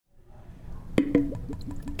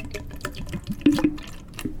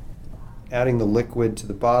Adding the liquid to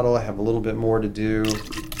the bottle. I have a little bit more to do.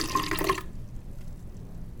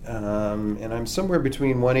 And I'm somewhere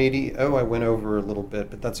between 180. Oh, I went over a little bit,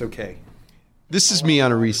 but that's okay. This is me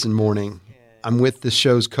on a recent morning. I'm with the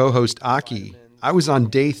show's co-host, Aki. I was on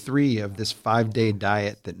day 3 of this 5-day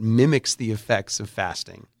diet that mimics the effects of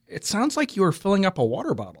fasting. It sounds like you were filling up a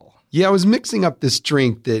water bottle. Yeah, I was mixing up this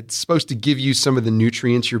drink that's supposed to give you some of the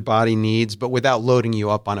nutrients your body needs, but without loading you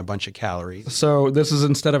up on a bunch of calories. So this is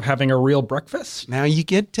instead of having a real breakfast? Now, you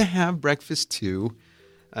get to have breakfast, too.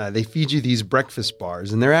 They feed you these breakfast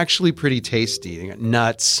bars, and they're actually pretty tasty. They got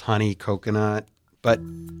nuts, honey, coconut, but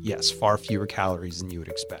yes, far fewer calories than you would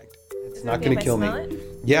expect. It's not going to kill me.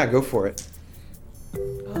 Yeah, go for it.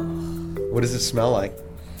 What does it smell like?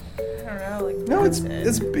 I don't know. Like no, it's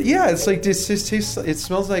like it tastes. It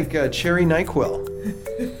smells like cherry NyQuil,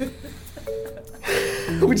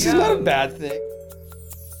 which is not a bad thing.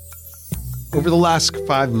 Over the last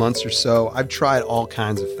 5 months or so, I've tried all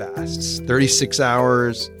kinds of fasts: 36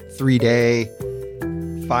 hours, 3-day,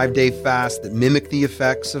 5-day fast that mimic the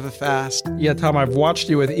effects of a fast. Yeah, Tom, I've watched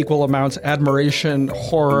you with equal amounts of admiration,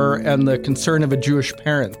 horror, and the concern of a Jewish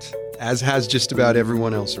parent. As has just about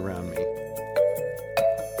everyone else around me.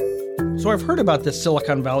 So I've heard about this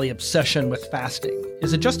Silicon Valley obsession with fasting.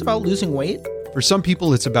 Is it just about losing weight? For some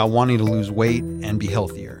people, it's about wanting to lose weight and be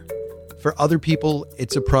healthier. For other people,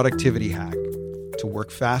 it's a productivity hack to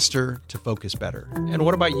work faster, to focus better. And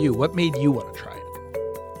what about you? What made you want to try it?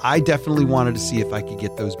 I definitely wanted to see if I could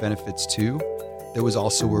get those benefits too. There was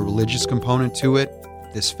also a religious component to it.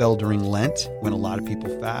 This fell during Lent, when a lot of people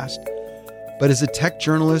fast. But as a tech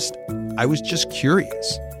journalist, I was just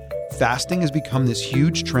curious. Fasting has become this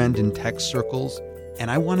huge trend in tech circles,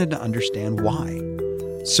 and I wanted to understand why.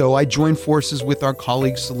 So I joined forces with our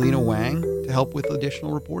colleague Selina Wang to help with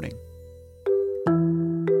additional reporting.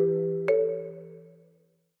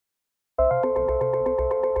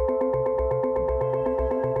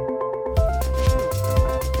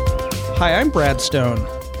 Hi, I'm Brad Stone.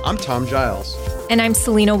 I'm Tom Giles. And I'm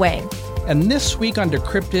Selina Wang. And this week on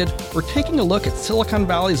Decrypted, we're taking a look at Silicon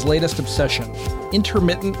Valley's latest obsession,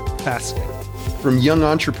 intermittent fasting. From young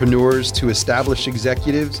entrepreneurs to established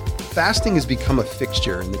executives, fasting has become a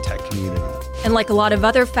fixture in the tech community. And like a lot of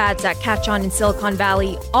other fads that catch on in Silicon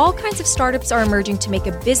Valley, all kinds of startups are emerging to make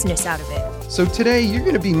a business out of it. So today, you're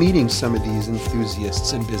going to be meeting some of these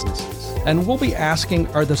enthusiasts and businesses. And we'll be asking,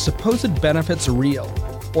 are the supposed benefits real?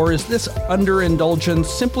 Or is this underindulgence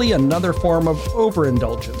simply another form of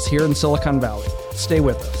overindulgence here in Silicon Valley? Stay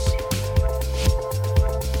with us.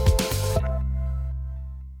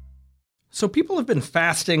 So people have been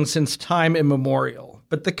fasting since time immemorial,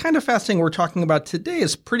 but the kind of fasting we're talking about today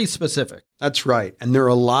is pretty specific. That's right, and there are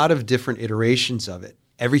a lot of different iterations of it.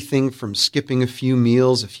 Everything from skipping a few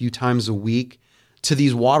meals a few times a week to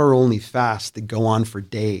these water-only fasts that go on for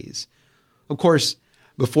days. Of course,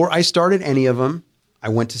 before I started any of them, I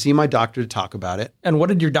went to see my doctor to talk about it. And what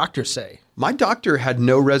did your doctor say? My doctor had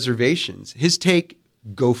no reservations. His take,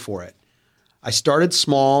 go for it. I started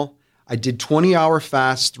small. I did 20-hour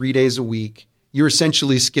fasts 3 days a week. You're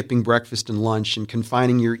essentially skipping breakfast and lunch and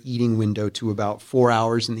confining your eating window to about 4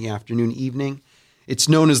 hours in the afternoon, evening. It's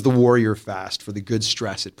known as the warrior fast for the good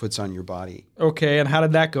stress it puts on your body. Okay, and how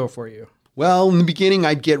did that go for you? Well, in the beginning,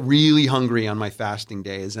 I'd get really hungry on my fasting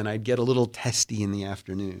days, and I'd get a little testy in the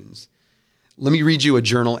afternoons. Let me read you a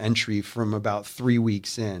journal entry from about 3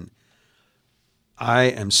 weeks in. I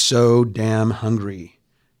am so damn hungry.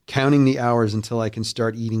 Counting the hours until I can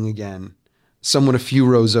start eating again. Someone a few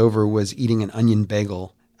rows over was eating an onion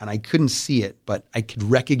bagel, and I couldn't see it, but I could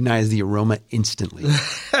recognize the aroma instantly.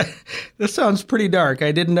 This sounds pretty dark.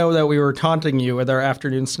 I didn't know that we were taunting you with our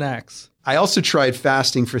afternoon snacks. I also tried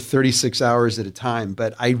fasting for 36 hours at a time,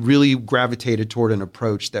 but I really gravitated toward an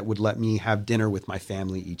approach that would let me have dinner with my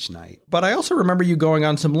family each night. But I also remember you going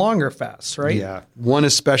on some longer fasts, right? Yeah. One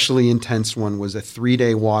especially intense one was a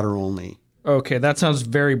 3-day water only. Okay, that sounds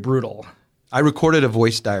very brutal. I recorded a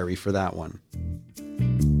voice diary for that one.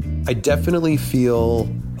 I definitely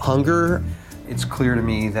feel hunger. It's clear to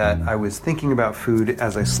me that I was thinking about food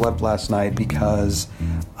as I slept last night because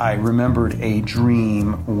I remembered a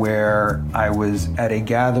dream where I was at a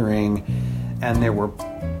gathering and there were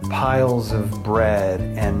piles of bread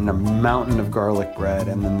and a mountain of garlic bread,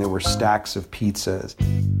 and then there were stacks of pizzas.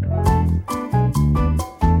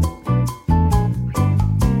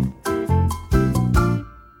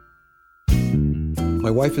 My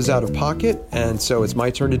wife is out of pocket, and so it's my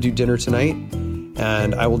turn to do dinner tonight.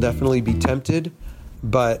 And I will definitely be tempted,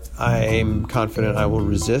 but I'm confident I will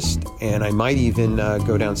resist. And I might even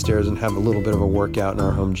go downstairs and have a little bit of a workout in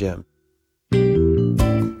our home gym.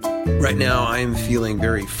 Right now, I am feeling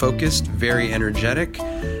very focused, very energetic.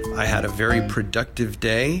 I had a very productive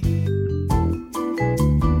day.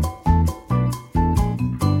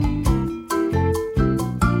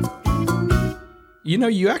 You know,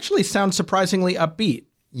 you actually sound surprisingly upbeat.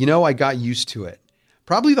 You know, I got used to it.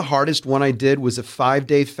 Probably the hardest one I did was a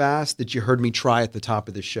 5-day fast that you heard me try at the top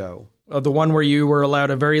of the show. The one where you were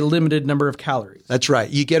allowed a very limited number of calories. That's right.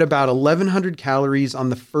 You get about 1,100 calories on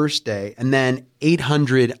the first day and then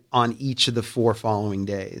 800 on each of the 4 following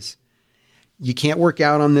days. You can't work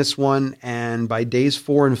out on this one, and by days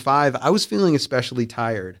 4 and 5, I was feeling especially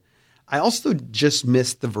tired. I also just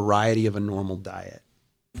missed the variety of a normal diet.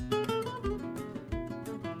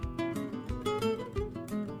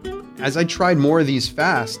 As I tried more of these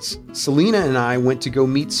fasts, Selina and I went to go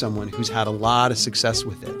meet someone who's had a lot of success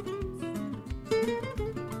with it.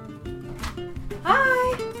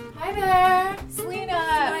 Hi there. Selina.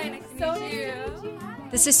 Nice to meet you.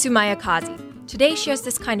 This is Sumaya Kazi. Today she has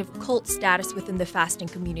this kind of cult status within the fasting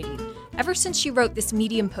community, ever since she wrote this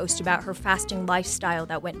Medium post about her fasting lifestyle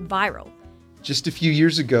that went viral. Just a few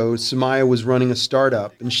years ago, Sumaya was running a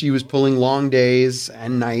startup, and she was pulling long days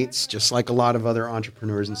and nights, just like a lot of other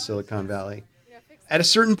entrepreneurs in Silicon Valley. At a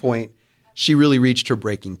certain point, she really reached her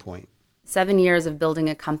breaking point. 7 years of building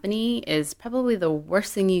a company is probably the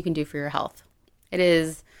worst thing you can do for your health. It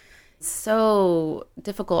is so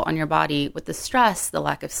difficult on your body with the stress, the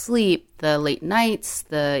lack of sleep, the late nights,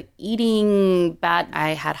 the eating bad. I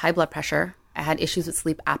had high blood pressure. I had issues with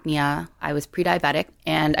sleep apnea. I was pre-diabetic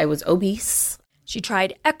and I was obese. She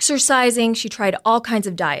tried exercising, she tried all kinds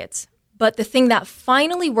of diets. But the thing that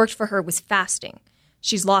finally worked for her was fasting.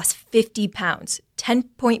 She's lost 50 pounds,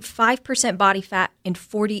 10.5% body fat, and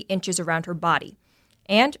 40 inches around her body.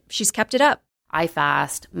 And she's kept it up. I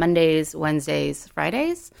fast Mondays, Wednesdays,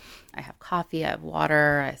 Fridays. I have coffee, I have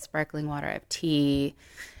water, I have sparkling water, I have tea.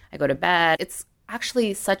 I go to bed. It's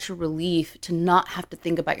actually such a relief to not have to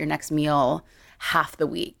think about your next meal half the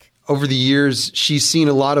week. Over the years, she's seen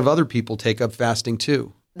a lot of other people take up fasting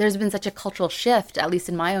too. There's been such a cultural shift, at least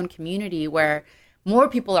in my own community, where more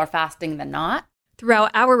people are fasting than not.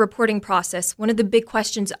 Throughout our reporting process, one of the big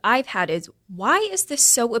questions I've had is, why is this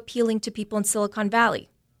so appealing to people in Silicon Valley?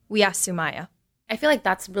 We asked Sumaya. I feel like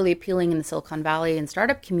that's really appealing in the Silicon Valley and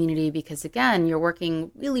startup community because, again, you're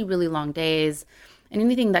working really, really long days. And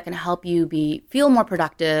anything that can help you feel more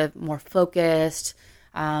productive, more focused,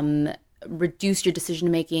 reduce your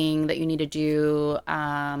decision-making that you need to do,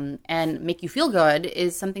 and make you feel good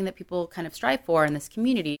is something that people kind of strive for in this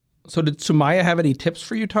community. So did Sumaya have any tips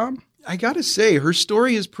for you, Tom? I gotta say, her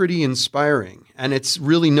story is pretty inspiring, and it's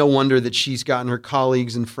really no wonder that she's gotten her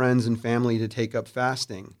colleagues and friends and family to take up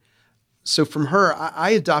fasting. So from her,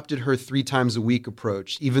 I adopted her 3 times a week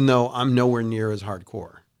approach, even though I'm nowhere near as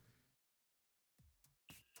hardcore.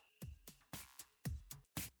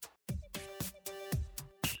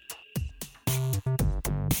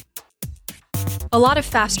 A lot of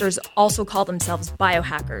fasters also call themselves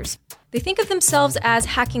biohackers. They think of themselves as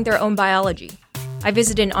hacking their own biology. I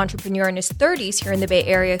visited an entrepreneur in his 30s here in the Bay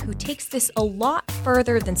Area who takes this a lot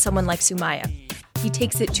further than someone like Sumaya. He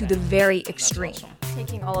takes it to the very extreme.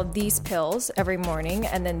 Taking all of these pills every morning,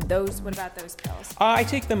 and then what about those pills? I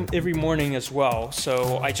take them every morning as well,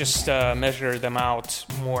 so I just measure them out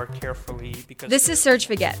more carefully. Because this is Serge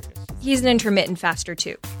Faget. He's an intermittent faster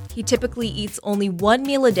too. He typically eats only 1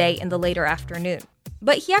 meal a day in the later afternoon.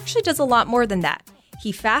 But he actually does a lot more than that.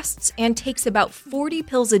 He fasts and takes about 40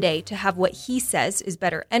 pills a day to have what he says is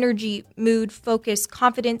better energy, mood, focus,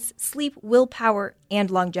 confidence, sleep, willpower, and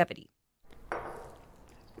longevity.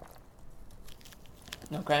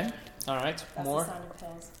 Okay. All right. That's more. The sound of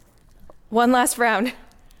pills. One last round.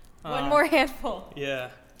 One more handful. Yeah.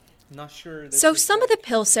 Not sure. So some of the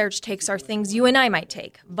pills Serge takes are things you and I might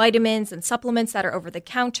take. Vitamins and supplements that are over the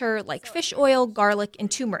counter, like fish oil, garlic,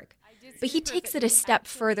 and turmeric. But he takes it a step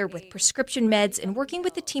further with prescription meds and working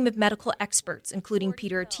with a team of medical experts, including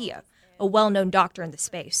Peter Attia, a well-known doctor in the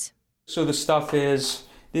space. So the stuff is,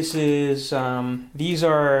 these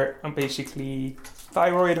are basically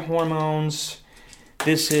thyroid hormones.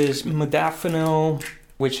 This is modafinil,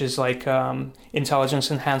 which is like intelligence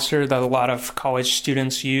enhancer that a lot of college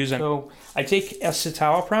students use. And so I take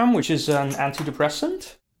escitalopram, which is an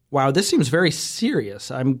antidepressant. Wow, this seems very serious.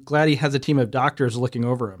 I'm glad he has a team of doctors looking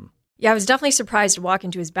over him. Yeah, I was definitely surprised to walk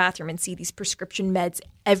into his bathroom and see these prescription meds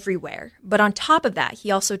everywhere. But on top of that, he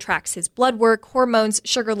also tracks his blood work, hormones,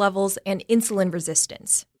 sugar levels, and insulin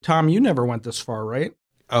resistance. Tom, you never went this far, right?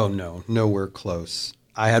 Oh, no, nowhere close.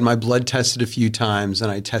 I had my blood tested a few times,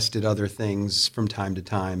 and I tested other things from time to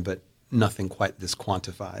time, but nothing quite this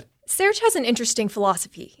quantified. Serge has an interesting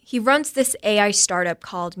philosophy. He runs this AI startup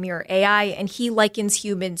called Mirror AI, and he likens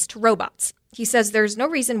humans to robots. He says there's no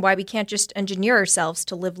reason why we can't just engineer ourselves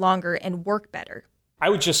to live longer and work better. I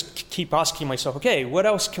would just keep asking myself, okay, what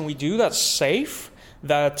else can we do that's safe,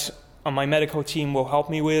 that my medical team will help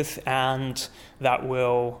me with, and that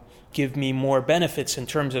will give me more benefits in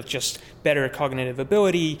terms of just better cognitive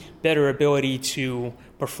ability, better ability to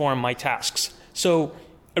perform my tasks. So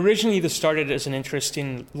originally this started as an interest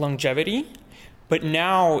in longevity, but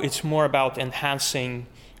now it's more about enhancing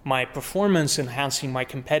my performance, enhancing my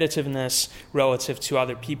competitiveness relative to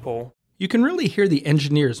other people. You can really hear the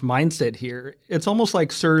engineer's mindset here. It's almost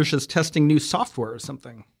like Serge is testing new software or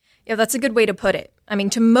something. Yeah, that's a good way to put it. I mean,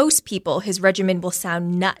 to most people, his regimen will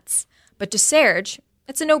sound nuts. But to Serge,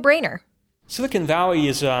 it's a no-brainer. Silicon Valley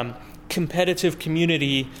is a competitive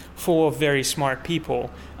community full of very smart people.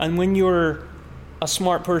 And when you're a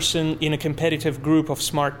smart person in a competitive group of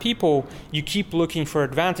smart people, you keep looking for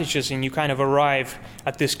advantages and you kind of arrive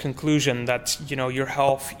at this conclusion that, your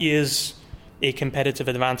health is a competitive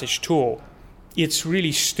advantage tool. It's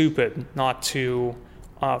really stupid not to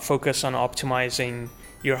focus on optimizing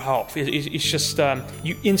your health. It's just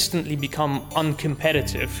you instantly become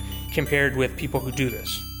uncompetitive compared with people who do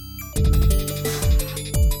this.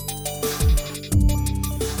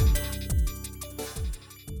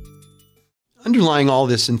 Underlying all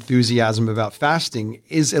this enthusiasm about fasting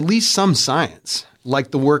is at least some science,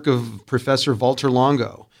 like the work of Professor Walter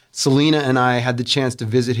Longo. Selina and I had the chance to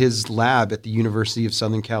visit his lab at the University of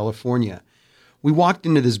Southern California. We walked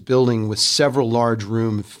into this building with several large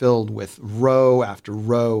rooms filled with row after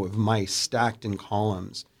row of mice stacked in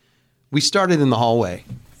columns. We started in the hallway.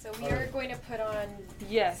 So we are going to put on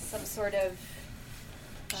some sort of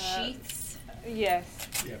sheaths. Yes.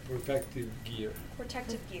 Yeah, protective gear.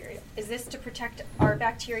 Protective gear. Is this to protect our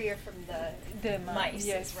bacteria from the mice?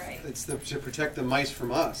 Yes, Right. It's to protect the mice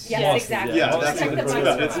from us. Yes, exactly. Yeah, that's Protect what the it's mice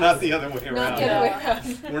about. from It's us. not the other way around. Not the other way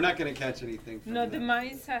around. We're not going to catch anything from No, them. the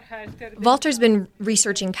mice are harder. Walter's been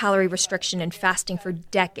researching calorie restriction and fasting for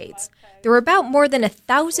decades. There were about more than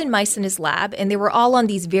 1,000 mice in his lab, and they were all on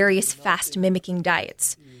these various fast-mimicking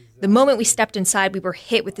diets. The moment we stepped inside, we were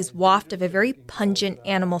hit with this waft of a very pungent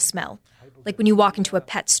animal smell, like when you walk into a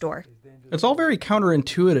pet store. It's all very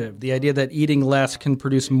counterintuitive, the idea that eating less can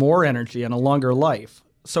produce more energy and a longer life.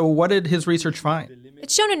 So what did his research find?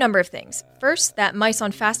 It's shown a number of things. First, that mice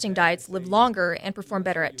on fasting diets live longer and perform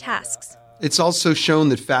better at tasks. It's also shown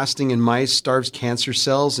that fasting in mice starves cancer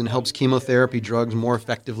cells and helps chemotherapy drugs more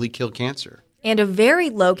effectively kill cancer. And a very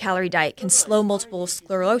low-calorie diet can slow multiple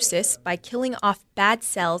sclerosis by killing off bad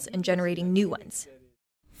cells and generating new ones.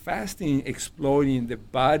 Fasting exploiting the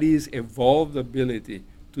body's evolved ability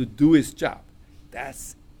to do its job.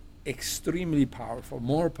 That's extremely powerful,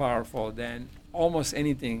 more powerful than almost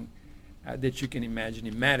anything that you can imagine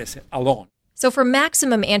in medicine alone. So for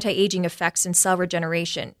maximum anti-aging effects and cell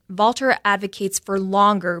regeneration, Walter advocates for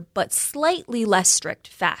longer but slightly less strict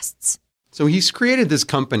fasts. So he's created this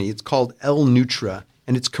company. It's called L-Nutra,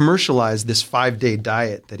 and it's commercialized this 5-day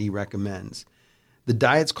diet that he recommends. The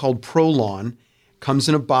diet's called Prolon, comes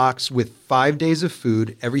in a box with 5 days of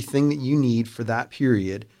food, everything that you need for that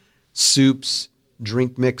period, soups,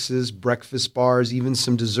 drink mixes, breakfast bars, even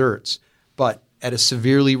some desserts, but at a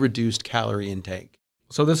severely reduced calorie intake.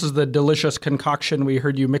 So this is the delicious concoction we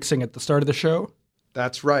heard you mixing at the start of the show?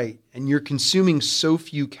 That's right. And you're consuming so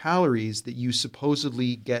few calories that you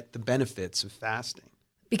supposedly get the benefits of fasting.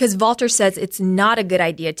 Because Walter says it's not a good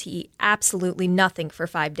idea to eat absolutely nothing for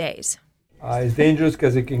 5 days. It's dangerous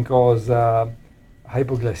because it can cause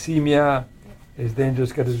hypoglycemia. It's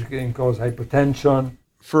dangerous because it can cause hypertension.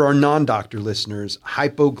 For our non-doctor listeners,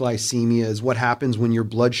 hypoglycemia is what happens when your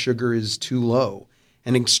blood sugar is too low.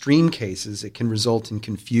 In extreme cases, it can result in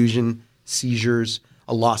confusion, seizures,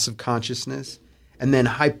 a loss of consciousness. And then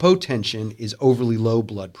hypotension is overly low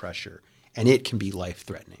blood pressure, and it can be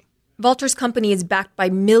life-threatening. Walter's company is backed by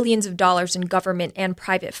millions of dollars in government and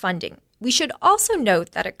private funding. We should also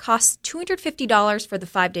note that it costs $250 for the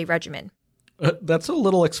 5-day regimen. That's a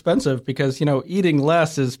little expensive because, eating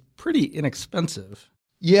less is pretty inexpensive.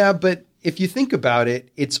 Yeah, but if you think about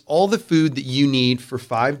it, it's all the food that you need for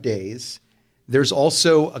 5 days. There's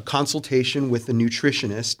also a consultation with a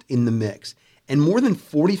nutritionist in the mix. And more than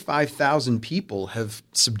 45,000 people have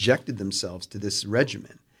subjected themselves to this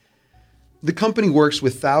regimen. The company works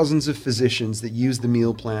with thousands of physicians that use the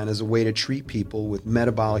meal plan as a way to treat people with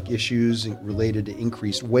metabolic issues related to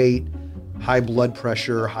increased weight, high blood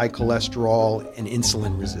pressure, high cholesterol, and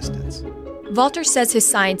insulin resistance. Walter says his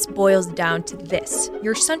science boils down to this.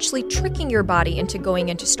 You're essentially tricking your body into going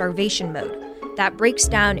into starvation mode. that breaks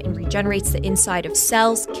down and regenerates the inside of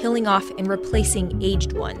cells, killing off and replacing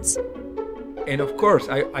aged ones. And of course,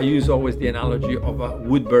 I use always the analogy of a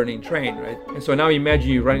wood-burning train, right? And so now imagine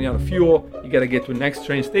you're running out of fuel, you got to get to the next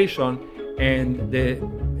train station, and the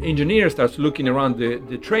engineer starts looking around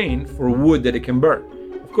the train for wood that it can burn.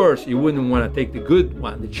 Of course, you wouldn't want to take the good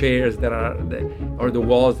one, the chairs that are, or the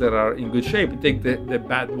walls that are in good shape. You take the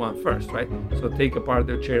bad one first, right? So take apart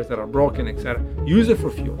the chairs that are broken, etc. Use it for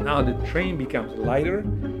fuel. Now the train becomes lighter,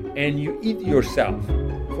 and you eat yourself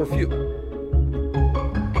for fuel.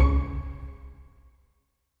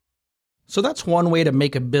 So that's one way to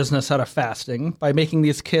make a business out of fasting, by making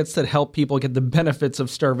these kits that help people get the benefits of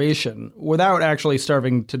starvation without actually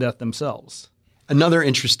starving to death themselves. Another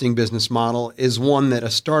interesting business model is one that a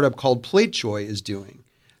startup called PlateJoy is doing.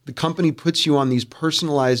 The company puts you on these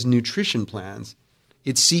personalized nutrition plans.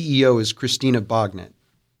 Its CEO is Christina Bognet.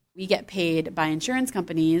 We get paid by insurance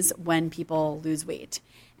companies when people lose weight.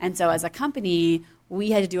 And so as a company,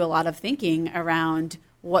 we had to do a lot of thinking around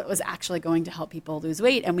what was actually going to help people lose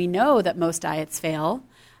weight. And we know that most diets fail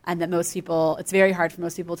and that it's very hard for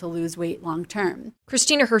most people to lose weight long term.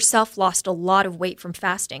 Christina herself lost a lot of weight from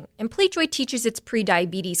fasting, and PlateJoy teaches its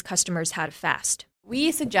pre-diabetes customers how to fast.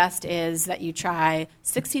 We suggest is that you try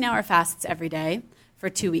 16-hour fasts every day for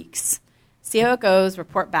 2 weeks. See how it goes,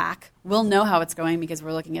 report back. We'll know how it's going because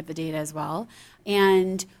we're looking at the data as well.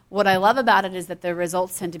 And what I love about it is that the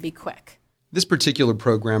results tend to be quick. This particular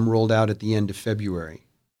program rolled out at the end of February.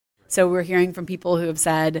 So we're hearing from people who have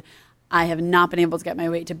said, I have not been able to get my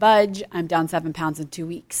weight to budge. I'm down 7 pounds in 2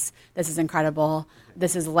 weeks. This is incredible.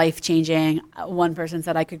 This is life-changing. One person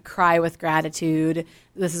said I could cry with gratitude.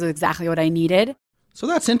 This is exactly what I needed. So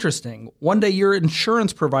that's interesting. One day your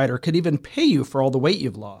insurance provider could even pay you for all the weight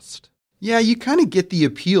you've lost. Yeah, you kind of get the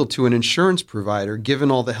appeal to an insurance provider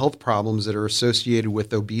given all the health problems that are associated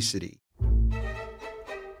with obesity.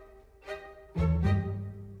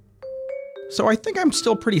 So I think I'm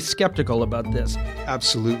still pretty skeptical about this.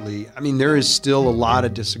 Absolutely. I mean, there is still a lot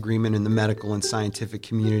of disagreement in the medical and scientific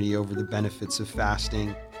community over the benefits of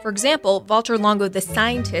fasting. For example, Walter Longo, the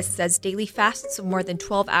scientist, says daily fasts of more than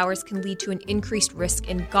 12 hours can lead to an increased risk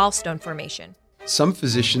in gallstone formation. Some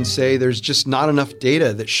physicians say there's just not enough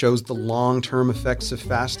data that shows the long-term effects of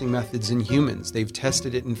fasting methods in humans. They've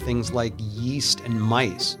tested it in things like yeast and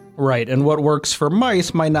mice. Right, and what works for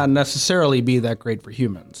mice might not necessarily be that great for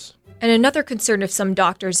humans. And another concern of some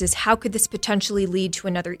doctors is how could this potentially lead to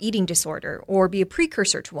another eating disorder or be a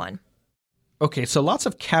precursor to one? Okay, so lots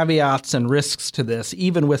of caveats and risks to this,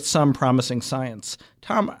 even with some promising science.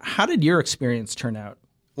 Tom, how did your experience turn out?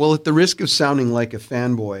 Well, at the risk of sounding like a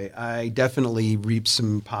fanboy, I definitely reaped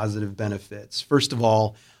some positive benefits. First of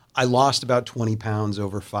all, I lost about 20 pounds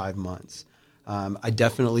over 5 months. I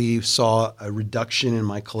definitely saw a reduction in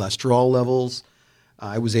my cholesterol levels.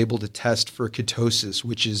 I was able to test for ketosis,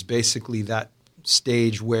 which is basically that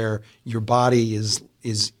stage where your body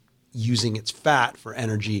is using its fat for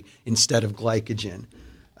energy instead of glycogen.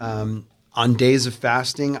 On days of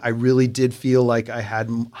fasting, I really did feel like I had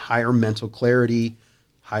higher mental clarity,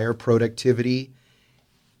 higher productivity,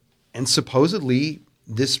 and supposedly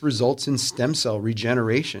this results in stem cell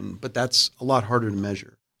regeneration, but that's a lot harder to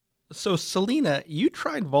measure. So, Selina, you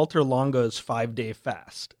tried Walter Longo's 5-day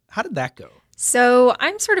fast. How did that go? So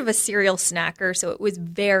I'm sort of a serial snacker, so it was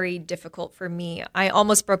very difficult for me. I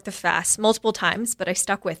almost broke the fast multiple times, but I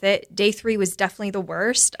stuck with it. Day 3 was definitely the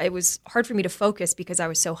worst. It was hard for me to focus because I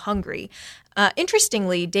was so hungry.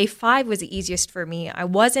 Interestingly, day 5 was the easiest for me. I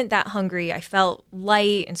wasn't that hungry. I felt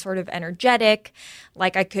light and sort of energetic,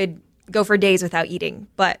 like I could go for days without eating.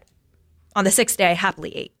 But on the 6th day, I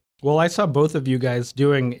happily ate. Well, I saw both of you guys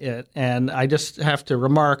doing it, and I just have to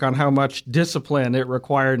remark on how much discipline it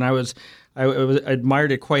required, and I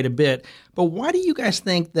admired it quite a bit. But why do you guys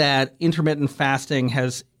think that intermittent fasting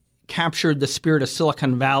has captured the spirit of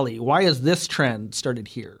Silicon Valley? Why has this trend started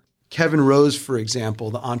here? Kevin Rose, for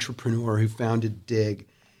example, the entrepreneur who founded Dig,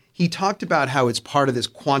 he talked about how it's part of this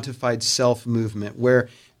quantified self movement where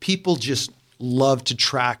people just love to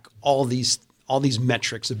track all these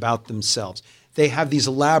metrics about themselves. They have these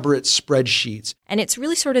elaborate spreadsheets. And it's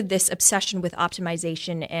really sort of this obsession with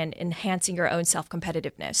optimization and enhancing your own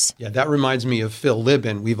self-competitiveness. Yeah, that reminds me of Phil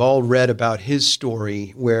Libin. We've all read about his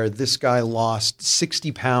story where this guy lost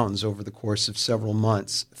 60 pounds over the course of several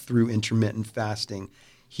months through intermittent fasting.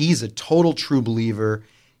 He's a total true believer.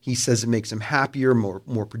 He says it makes him happier, more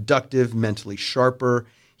productive, mentally sharper.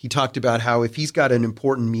 He talked about how if he's got an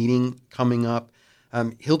important meeting coming up,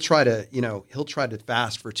 he'll try to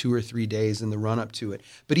fast for 2 or 3 days in the run up to it.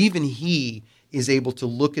 But even he is able to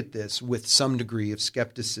look at this with some degree of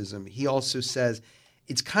skepticism. He also says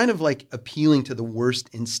it's kind of like appealing to the worst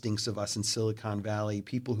instincts of us in Silicon Valley,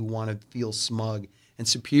 people who want to feel smug and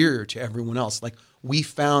superior to everyone else. Like, we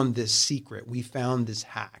found this secret, we found this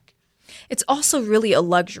hack. It's also really a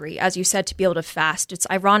luxury, as you said, to be able to fast. It's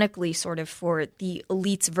ironically sort of for the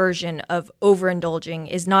elite's version of overindulging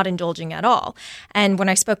is not indulging at all. And when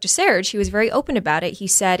I spoke to Serge, he was very open about it. He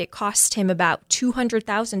said it cost him about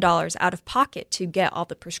 $200,000 out of pocket to get all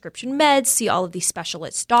the prescription meds, see all of these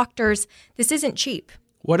specialist doctors. This isn't cheap.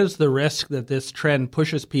 What is the risk that this trend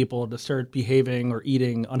pushes people to start behaving or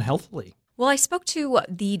eating unhealthily? Well, I spoke to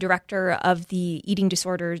the director of the Eating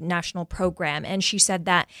Disorder National Program, and she said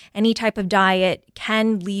that any type of diet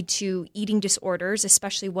can lead to eating disorders,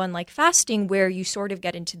 especially one like fasting, where you sort of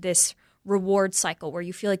get into this reward cycle where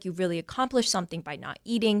you feel like you really accomplished something by not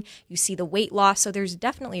eating. You see the weight loss, so there's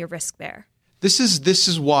definitely a risk there. This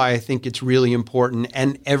is why I think it's really important,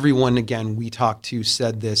 and everyone, again, we talked to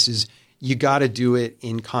said this, is you got to do it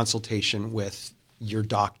in consultation with your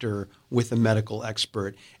doctor, with a medical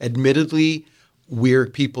expert. Admittedly, we're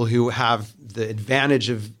people who have the advantage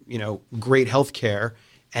of, great health care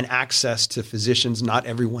and access to physicians. Not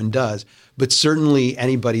everyone does, but certainly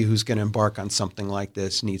anybody who's going to embark on something like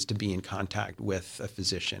this needs to be in contact with a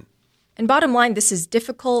physician. And bottom line, this is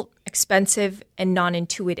difficult, expensive, and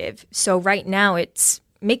non-intuitive. So right now it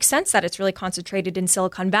makes sense that it's really concentrated in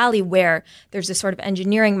Silicon Valley, where there's this sort of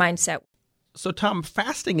engineering mindset. So, Tom,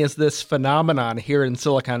 fasting is this phenomenon here in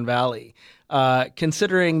Silicon Valley.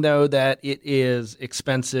 Considering, though, that it is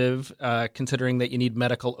expensive, considering that you need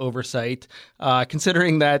medical oversight,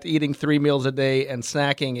 considering that eating 3 meals a day and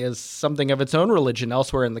snacking is something of its own religion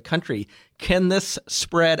elsewhere in the country, can this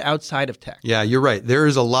spread outside of tech? Yeah, you're right. There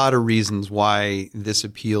is a lot of reasons why this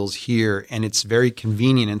appeals here, and it's very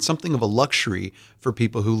convenient and something of a luxury for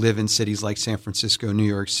people who live in cities like San Francisco, New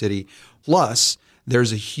York City. Plus,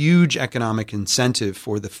 there's a huge economic incentive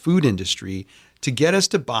for the food industry to get us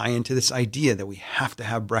to buy into this idea that we have to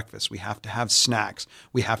have breakfast, we have to have snacks,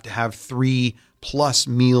 we have to have 3+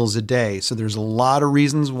 meals a day. So there's a lot of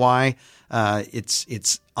reasons why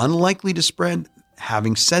it's unlikely to spread.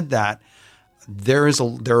 Having said that, there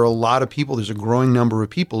are a lot of people, there's a growing number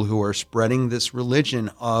of people who are spreading this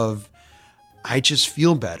religion of, I just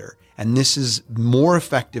feel better. And this is more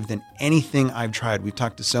effective than anything I've tried. We've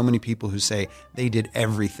talked to so many people who say they did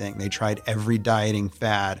everything. They tried every dieting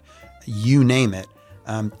fad, you name it.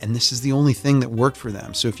 And this is the only thing that worked for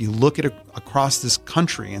them. So if you look at across this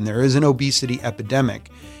country, and there is an obesity epidemic,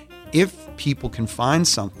 if people can find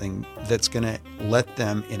something that's going to let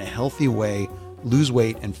them in a healthy way lose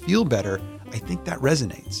weight and feel better, I think that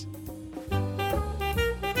resonates.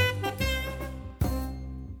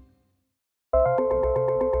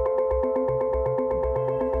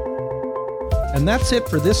 And that's it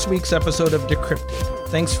for this week's episode of Decrypted.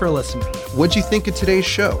 Thanks for listening. What'd you think of today's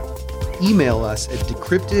show? Email us at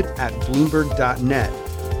decrypted@bloomberg.net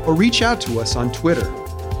or reach out to us on Twitter.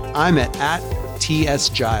 I'm at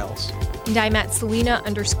 @TSGiles. And I'm at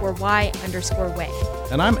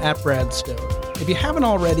Selina_Y_Wang. And I'm at Brad Stone. If you haven't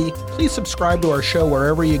already, please subscribe to our show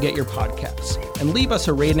wherever you get your podcasts and leave us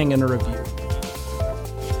a rating and a review.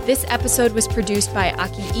 This episode was produced by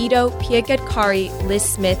Aki Ito, Pia Gadkari, Liz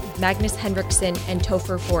Smith, Magnus Henriksen, and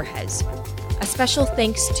Topher Voorhees. A special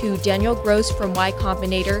thanks to Daniel Gross from Y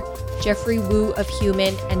Combinator, Jeffrey Wu of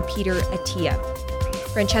Human, and Peter Attia.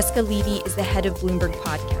 Francesca Levy is the head of Bloomberg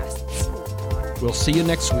Podcasts. We'll see you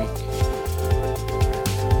next week.